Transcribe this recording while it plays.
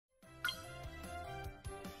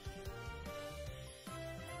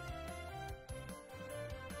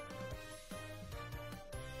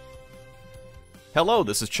Hello,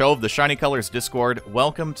 this is Cho of the Shiny Colors Discord.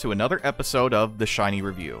 Welcome to another episode of the Shiny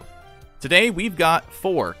Review. Today we've got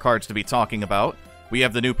 4 cards to be talking about. We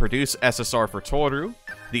have the new Produce SSR for Toru,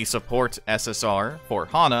 the Support SSR for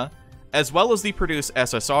Hana, as well as the Produce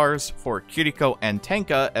SSRs for Kiriko and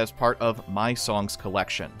Tenka as part of My Songs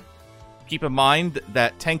collection. Keep in mind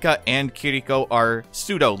that Tenka and Kiriko are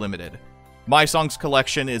pseudo-limited. My Songs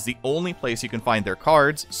collection is the only place you can find their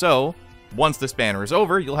cards, so once this banner is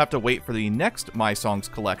over, you'll have to wait for the next My Songs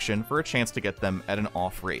collection for a chance to get them at an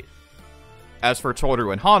off rate. As for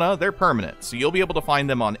Toru and Hana, they're permanent, so you'll be able to find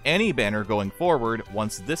them on any banner going forward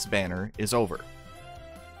once this banner is over.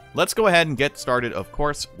 Let's go ahead and get started, of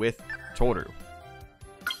course, with Toru.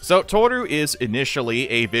 So Toru is initially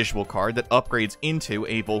a visual card that upgrades into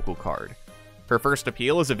a vocal card. Her first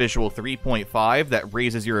appeal is a visual 3.5 that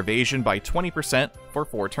raises your evasion by 20% for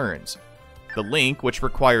 4 turns. The Link, which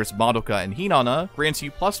requires Madoka and Hinata, grants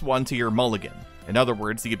you +1 to your mulligan, in other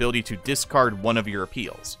words, the ability to discard one of your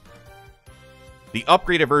appeals. The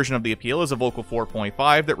upgraded version of the appeal is a Vocal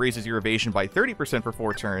 4.5 that raises your evasion by 30% for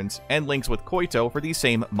 4 turns, and links with Koito for the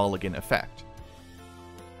same mulligan effect.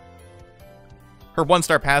 Her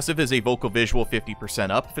 1-star passive is a Vocal Visual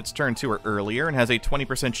 50% up if it's turned 2 or earlier, and has a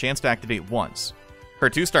 20% chance to activate once. Her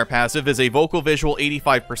 2-star passive is a Vocal Visual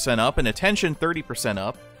 85% up and Attention 30%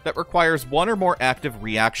 up, that requires 1 or more active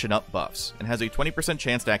reaction up buffs, and has a 20%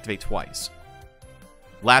 chance to activate twice.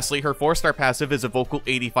 Lastly, her 4-star passive is a Vocal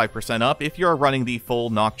 85% up if you are running the full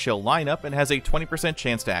Nocchill lineup, and has a 20%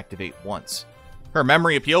 chance to activate once. Her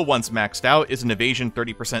memory appeal, once maxed out, is an evasion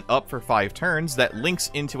 30% up for 5 turns that links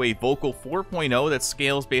into a Vocal 4.0 that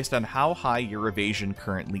scales based on how high your evasion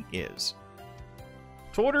currently is.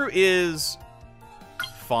 Toru is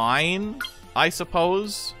fine, I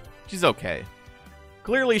suppose. She's okay.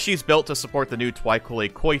 Clearly, she's built to support the new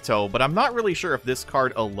Twi'lek Koito, but I'm not really sure if this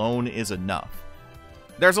card alone is enough.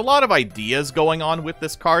 There's a lot of ideas going on with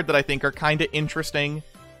this card that I think are kinda interesting,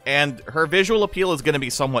 and her visual appeal is going to be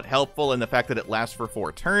somewhat helpful in the fact that it lasts for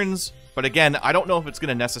 4 turns, but again, I don't know if it's going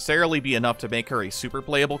to necessarily be enough to make her a super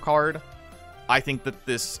playable card. I think that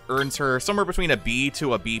this earns her somewhere between a B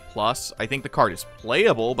to a B+. I think the card is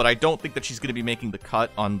playable, but I don't think that she's going to be making the cut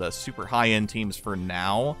on the super high-end teams for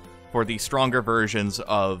now, for the stronger versions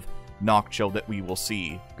of Nocchill that we will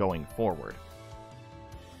see going forward.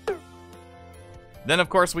 Then, of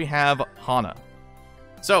course, we have Hana.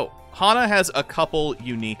 So, Hana has a couple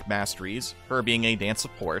unique masteries, her being a dance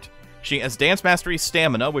support. She has Dance Mastery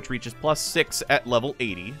Stamina, which reaches +6 at level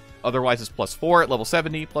 80, otherwise is +4 at level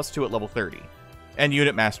 70, +2 at level 30. And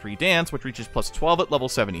Unit Mastery Dance, which reaches +12 at level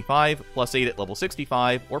 75, +8 at level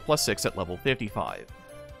 65, or +6 at level 55.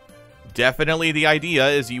 Definitely the idea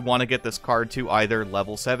is you want to get this card to either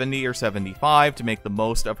level 70 or 75 to make the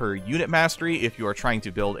most of her unit mastery if you are trying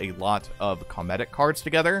to build a lot of comedic cards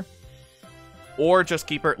together. Or just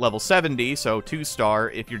keep her at level 70, so 2-star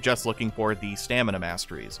if you're just looking for the stamina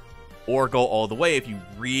masteries. Or go all the way if you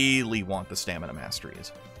really want the stamina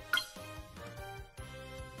masteries.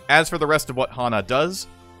 As for the rest of what Hana does,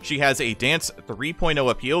 she has a Dance 3.0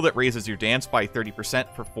 appeal that raises your dance by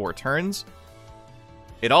 30% for 4 turns.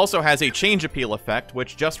 It also has a Change Appeal effect,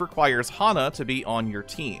 which just requires Hana to be on your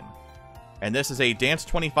team. And this is a Dance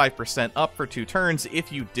 25% up for 2 turns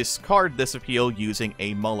if you discard this appeal using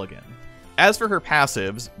a mulligan. As for her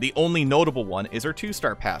passives, the only notable one is her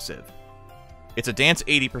 2-star passive. It's a Dance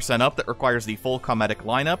 80% up that requires the full comedic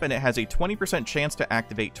lineup, and it has a 20% chance to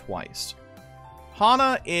activate twice.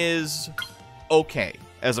 Hana is okay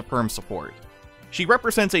as a perm support. She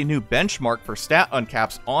represents a new benchmark for stat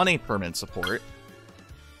uncaps on a permanent support,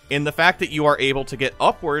 in the fact that you are able to get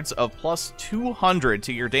upwards of +200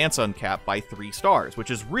 to your dance uncap by 3 stars,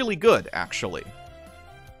 which is really good, actually.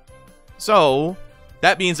 So,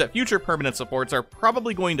 that means that future permanent supports are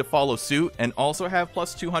probably going to follow suit and also have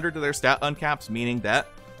 +200 to their stat uncaps, meaning that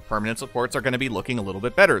permanent supports are going to be looking a little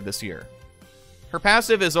bit better this year. Her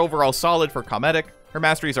passive is overall solid for comedic, her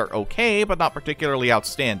masteries are okay, but not particularly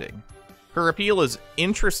outstanding. Her appeal is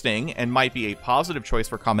interesting and might be a positive choice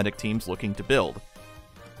for comedic teams looking to build.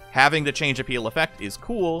 Having the Change Appeal effect is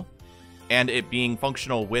cool, and it being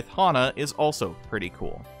functional with Hana is also pretty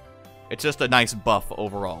cool. It's just a nice buff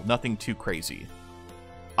overall, nothing too crazy.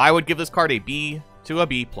 I would give this card a B to a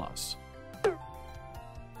B+.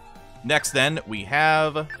 Next then, we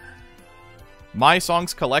have My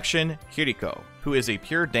Songs Collection Kiriko, who is a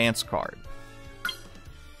pure dance card.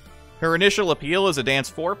 Her initial appeal is a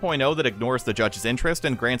Dance 4.0 that ignores the judge's interest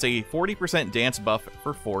and grants a 40% dance buff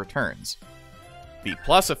for 4 turns. The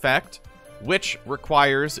Plus effect, which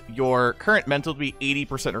requires your current mental to be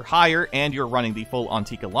 80% or higher and you're running the full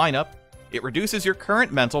Antika lineup, it reduces your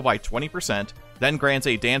current mental by 20%, then grants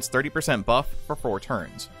a dance 30% buff for 4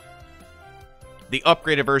 turns. The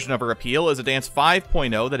upgraded version of her appeal is a dance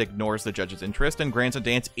 5.0 that ignores the judge's interest and grants a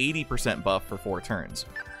dance 80% buff for 4 turns.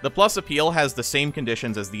 The plus appeal has the same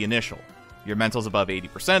conditions as the initial. Your mental's above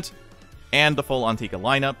 80%, and the full Antika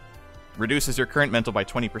lineup, reduces your current mental by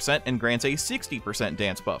 20% and grants a 60%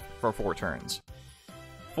 dance buff for 4 turns.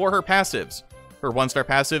 For her passives, her 1-star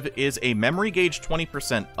passive is a memory gauge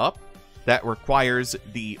 20% up that requires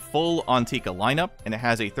the full Antika lineup, and it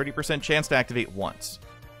has a 30% chance to activate once.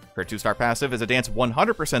 Her 2-star passive is a dance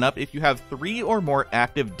 100% up if you have 3 or more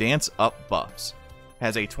active dance up buffs.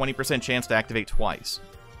 Has a 20% chance to activate twice.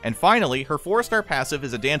 And finally, her 4-star passive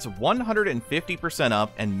is a dance 150%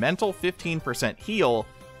 up and mental 15% heal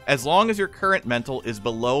as long as your current mental is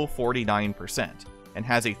below 49%, and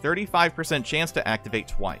has a 35% chance to activate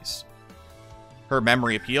twice. Her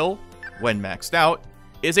memory appeal, when maxed out,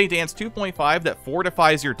 is a dance 2.5 that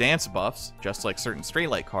fortifies your dance buffs, just like certain Straight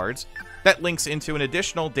Light cards, that links into an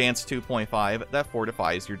additional dance 2.5 that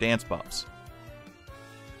fortifies your dance buffs.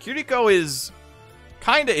 Kiriko is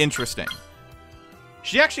kinda interesting.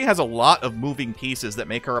 She actually has a lot of moving pieces that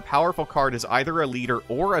make her a powerful card as either a leader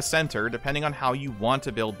or a center, depending on how you want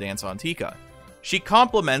to build Dance Antika. She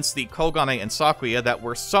complements the Kogane and Sakuya that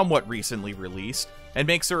were somewhat recently released, and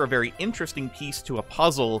makes her a very interesting piece to a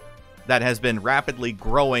puzzle that has been rapidly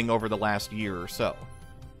growing over the last year or so.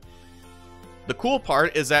 The cool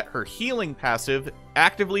part is that her healing passive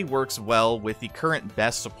actively works well with the current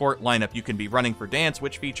best support lineup you can be running for Dance,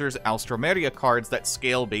 which features Alstromeria cards that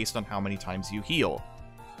scale based on how many times you heal.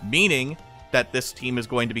 Meaning that this team is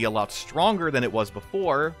going to be a lot stronger than it was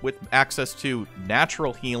before, with access to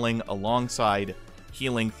natural healing alongside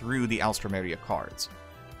healing through the Alstromeria cards.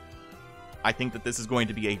 I think that this is going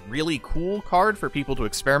to be a really cool card for people to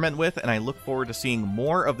experiment with, and I look forward to seeing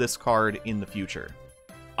more of this card in the future.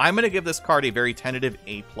 I'm going to give this card a very tentative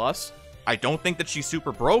A+. I don't think that she's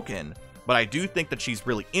super broken, but I do think that she's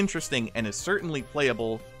really interesting and is certainly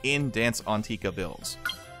playable in Dance Antika builds.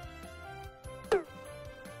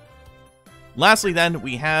 Lastly then,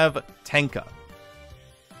 we have Tenka.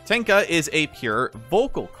 Tenka is a pure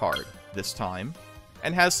vocal card this time,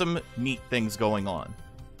 and has some neat things going on.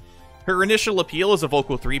 Her initial appeal is a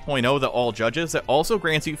vocal 3.0 that all judges that also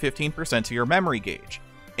grants you 15% to your memory gauge,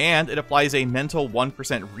 and it applies a mental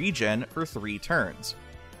 1% regen for 3 turns.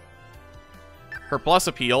 Her plus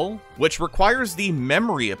appeal, which requires the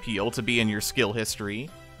memory appeal to be in your skill history,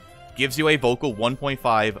 gives you a vocal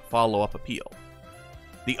 1.5 follow-up appeal.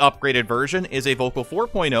 The upgraded version is a vocal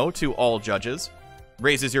 4.0 to all judges,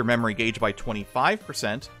 raises your memory gauge by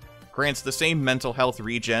 25%, grants the same mental health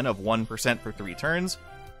regen of 1% for 3 turns,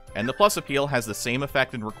 and the plus appeal has the same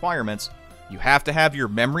effect and requirements. You have to have your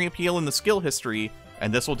memory appeal in the skill history,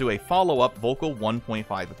 and this will do a follow-up vocal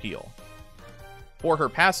 1.5 appeal. For her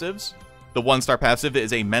passives, the 1-star passive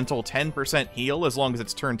is a mental 10% heal as long as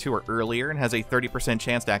it's turn 2 or earlier and has a 30%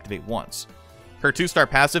 chance to activate once. Her 2-star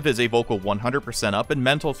passive is a vocal 100% up and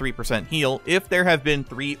mental 3% heal if there have been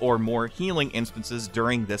 3 or more healing instances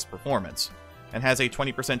during this performance, and has a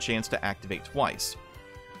 20% chance to activate twice.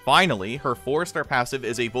 Finally, her 4-star passive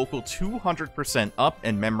is a vocal 200% up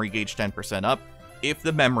and memory gauge 10% up if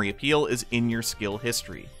the memory appeal is in your skill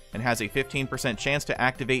history, and has a 15% chance to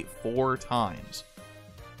activate 4 times.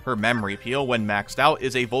 Her memory appeal, when maxed out,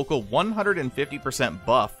 is a vocal 150%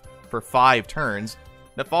 buff for 5 turns,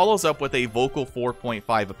 that follows up with a vocal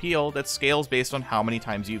 4.5 appeal that scales based on how many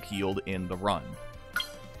times you healed in the run.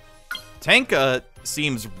 Tenka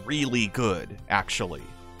seems really good, actually.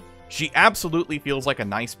 She absolutely feels like a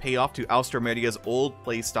nice payoff to Alstromedia's old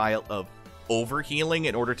playstyle of overhealing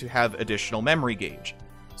in order to have additional memory gauge.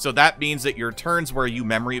 So that means that your turns where you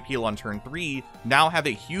memory appeal on turn 3 now have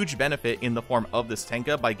a huge benefit in the form of this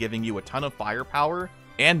Tenka by giving you a ton of firepower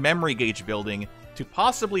and memory gauge building to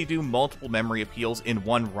possibly do multiple memory appeals in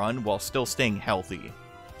one run while still staying healthy.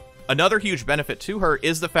 Another huge benefit to her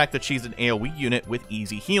is the fact that she's an AoE unit with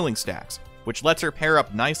easy healing stacks, which lets her pair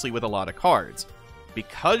up nicely with a lot of cards.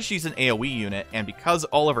 Because she's an AoE unit, and because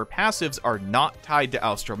all of her passives are not tied to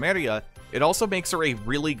Alstromeria, it also makes her a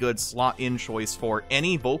really good slot-in choice for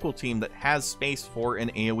any vocal team that has space for an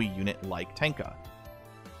AoE unit like Tenka.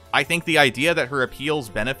 I think the idea that her appeals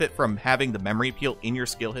benefit from having the memory appeal in your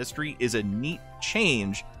skill history is a neat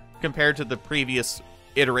change compared to the previous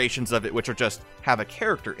iterations of it, which are just have a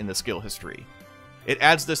character in the skill history. It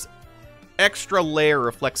adds this extra layer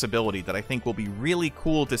of flexibility that I think will be really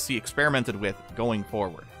cool to see experimented with going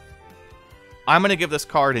forward. I'm going to give this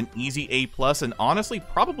card an easy A+, and honestly,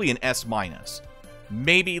 probably an S-,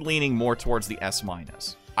 maybe leaning more towards the S-.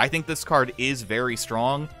 I think this card is very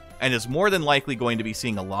strong, and is more than likely going to be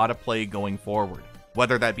seeing a lot of play going forward,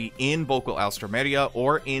 whether that be in Vocal Alstroemeria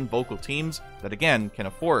or in Vocal teams that again can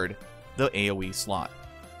afford the AoE slot.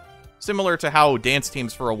 Similar to how dance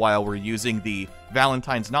teams for a while were using the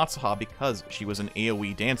Valentine's Natsuha because she was an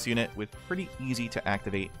AoE dance unit with pretty easy to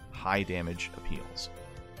activate high damage appeals.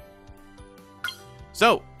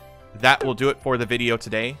 So, that will do it for the video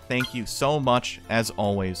today. Thank you so much, as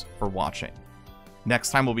always, for watching.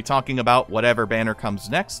 Next time we'll be talking about whatever banner comes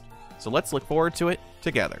next, so let's look forward to it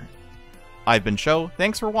together. I've been Sho,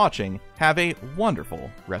 thanks for watching, have a wonderful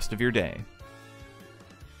rest of your day.